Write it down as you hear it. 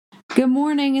Good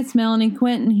morning, it's Melanie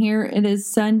Quinton here. It is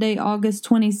Sunday, August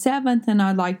 27th, and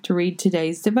I'd like to read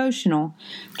today's devotional.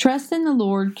 Trust in the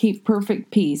Lord, keep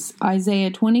perfect peace.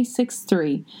 Isaiah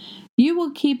 26:3. You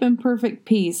will keep in perfect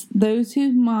peace those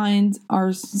whose minds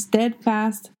are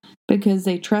steadfast because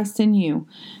they trust in you.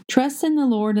 Trust in the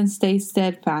Lord and stay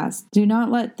steadfast. Do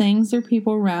not let things or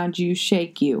people around you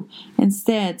shake you.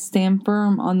 Instead, stand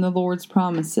firm on the Lord's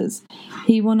promises.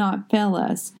 He will not fail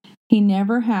us. He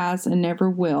never has and never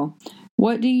will.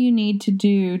 What do you need to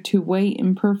do to wait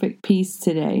in perfect peace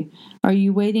today? Are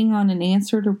you waiting on an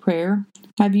answer to prayer?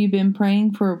 Have you been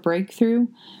praying for a breakthrough?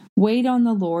 Wait on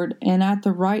the Lord, and at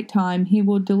the right time He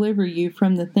will deliver you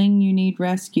from the thing you need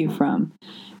rescue from.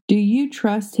 Do you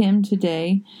trust Him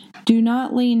today? Do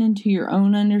not lean into your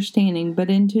own understanding, but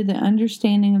into the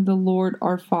understanding of the Lord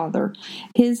our Father.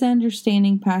 His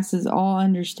understanding passes all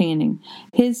understanding.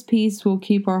 His peace will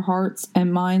keep our hearts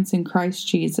and minds in Christ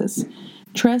Jesus.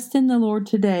 Trust in the Lord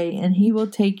today, and He will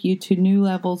take you to new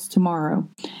levels tomorrow.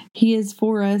 He is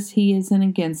for us, He isn't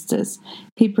against us.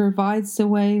 He provides the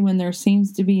way when there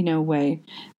seems to be no way.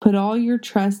 Put all your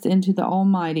trust into the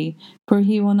Almighty, for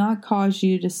He will not cause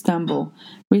you to stumble.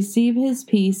 Receive His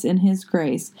peace and His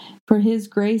grace, for His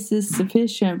grace is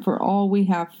sufficient for all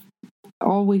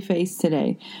we face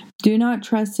today. Do not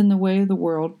trust in the way of the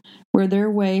world, where their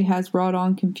way has brought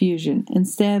on confusion.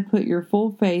 Instead, put your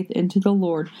full faith into the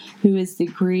Lord, who is the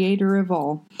Creator of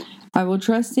all. I will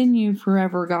trust in you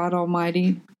forever, God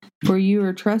Almighty, for you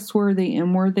are trustworthy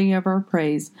and worthy of our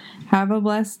praise. Have a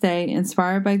blessed day,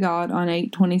 inspired by God on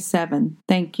 8/27.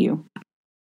 Thank you.